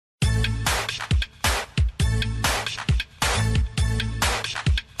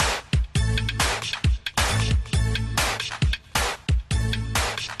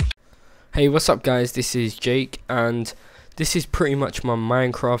Hey, what's up guys, this is Jake and this is pretty much my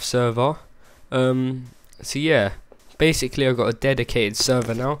Minecraft server. So yeah, basically I've got a dedicated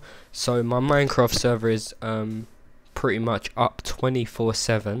server now. So my Minecraft server is pretty much up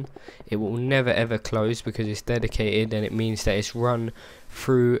 24/7. It will never ever close because it's dedicated, and it means that it's run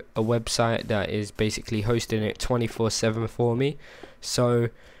through a website that is basically hosting it 24/7 for me. So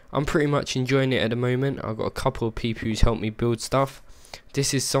I'm pretty much enjoying it at the moment. I've got a couple of people who's helped me build stuff.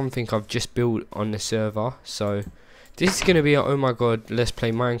 This is something I've just built on the server, so this is going to be a oh my god let's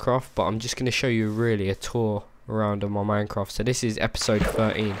play Minecraft, but I'm just going to show you really a tour around on my Minecraft. So this is episode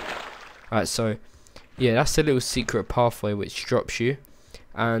 13. Alright, so yeah, that's the little secret pathway which drops you,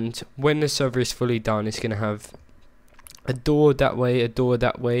 and when the server is fully done it's going to have a door that way, a door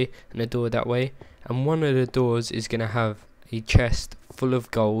that way, and a door that way, and one of the doors is going to have a chest full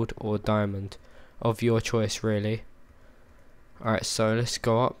of gold or diamond of your choice really. Alright, so let's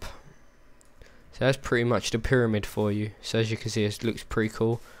go up. So that's pretty much the pyramid for you. So as you can see, it looks pretty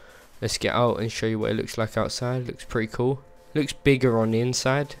cool. Let's get out and show you what it looks like outside. Looks pretty cool. Looks bigger on the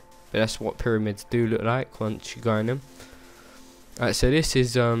inside, but that's what pyramids do look like once you go in them. Alright, so this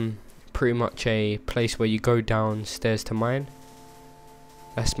is pretty much a place where you go downstairs to mine.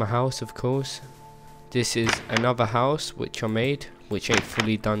 That's my house, of course. This is another house which I made, which ain't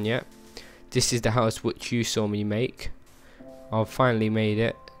fully done yet. This is the house which you saw me make. I've finally made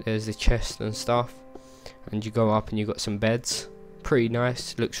it. There's the chest and stuff, and you go up and you got some beds. Pretty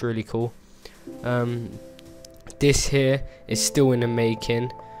nice, looks really cool. This here is still in the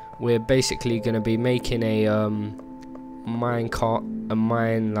making. We're basically going to be making a mine cart, a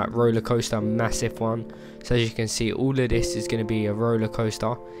mine like roller coaster, massive one. So as you can see, all of this is going to be a roller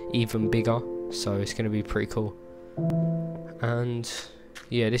coaster, even bigger. So it's going to be pretty cool. And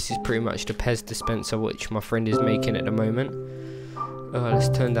yeah, this is pretty much the Pez dispenser which my friend is making at the moment. Let's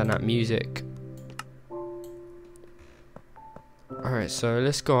turn down that music. Alright, so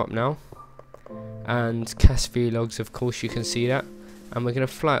let's go up now. And CassPlays, of course you can see that. And we're going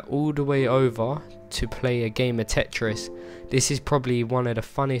to fly all the way over to play a game of Tetris. This is probably one of the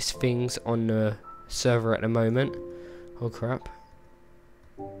funniest things on the server at the moment. Oh crap.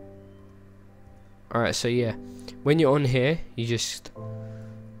 Alright, so yeah, when you're on here, you just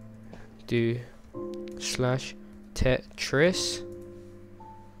do /Tetris,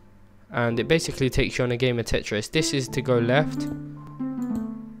 and it basically takes you on a game of Tetris. This is to go left,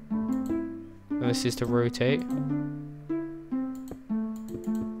 and this is to rotate.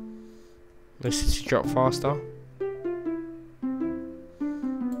 This is to drop faster.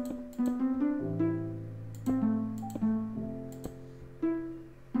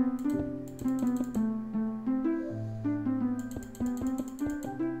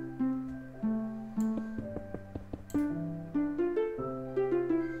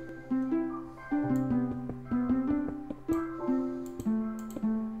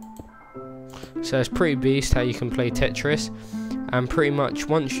 So it's pretty beast how you can play Tetris, and pretty much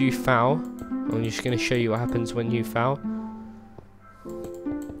once you foul, I'm just going to show you what happens when you foul.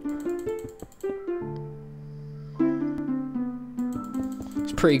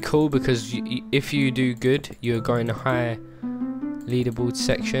 It's pretty cool because if you do good, you're going a higher leaderboard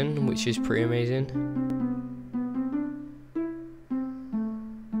section, which is pretty amazing.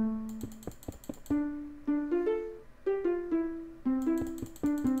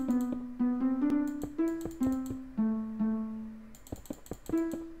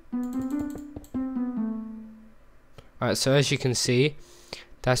 Alright, so as you can see,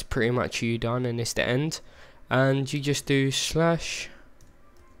 that's pretty much you done, and it's the end. And you just do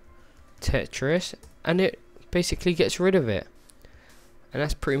 /Tetris, and it basically gets rid of it. And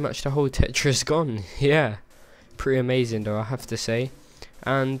that's pretty much the whole Tetris gone. Yeah, pretty amazing though, I have to say.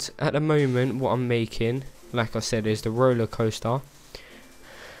 And at the moment, what I'm making, like I said, is the roller coaster.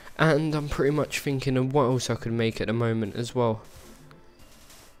 And I'm pretty much thinking of what else I could make at the moment as well.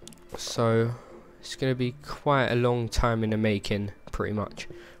 So it's going to be quite a long time in the making, pretty much.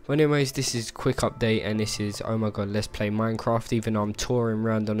 But anyways, this is a quick update, and this is oh my god let's play Minecraft, even though I'm touring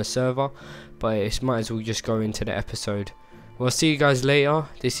around on the server. But it might as well just go into the episode. Well, see you guys later.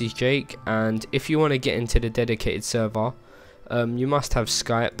 This is Jake, and if you want to get into the dedicated server, you must have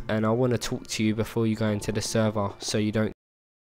Skype, and I want to talk to you before you go into the server so you don't